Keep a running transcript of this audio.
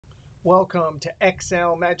Welcome to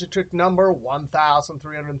Excel magic trick number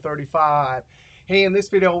 1335. Hey, in this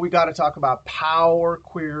video, we got to talk about Power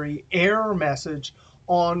Query error message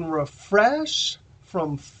on refresh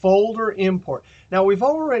from folder import. Now, we've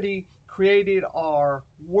already created our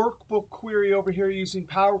workbook query over here using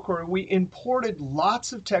Power Query. We imported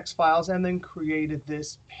lots of text files and then created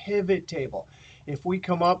this pivot table. If we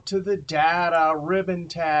come up to the Data ribbon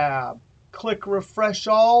tab, click Refresh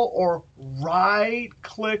All or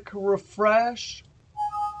right-click Refresh,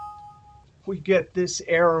 we get this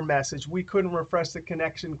error message. We couldn't refresh the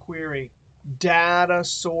connection query. Data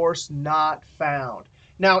source not found.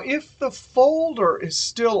 Now, if the folder is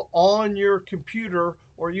still on your computer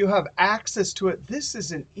or you have access to it, this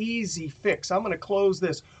is an easy fix. I'm going to close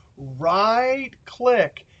this.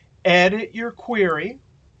 Right-click, edit your query.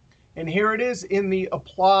 And here it is in the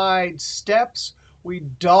applied steps. We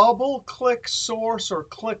double click source or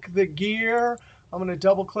click the gear. I'm going to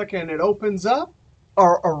double click and it opens up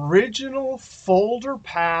our original folder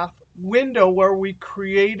path window where we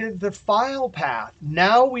created the file path.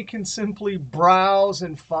 Now we can simply browse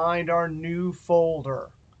and find our new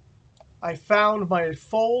folder. I found my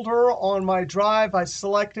folder on my drive. I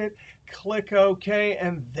select it, click OK,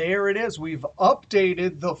 and there it is. We've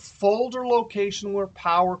updated the folder location where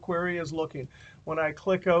Power Query is looking. When I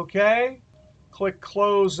click OK, click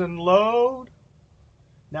Close and Load,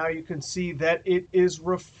 now you can see that it is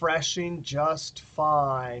refreshing just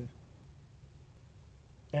fine.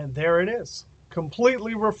 And there it is,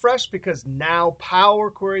 completely refreshed because now Power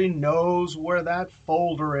Query knows where that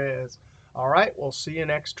folder is. All right, we'll see you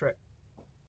next trick.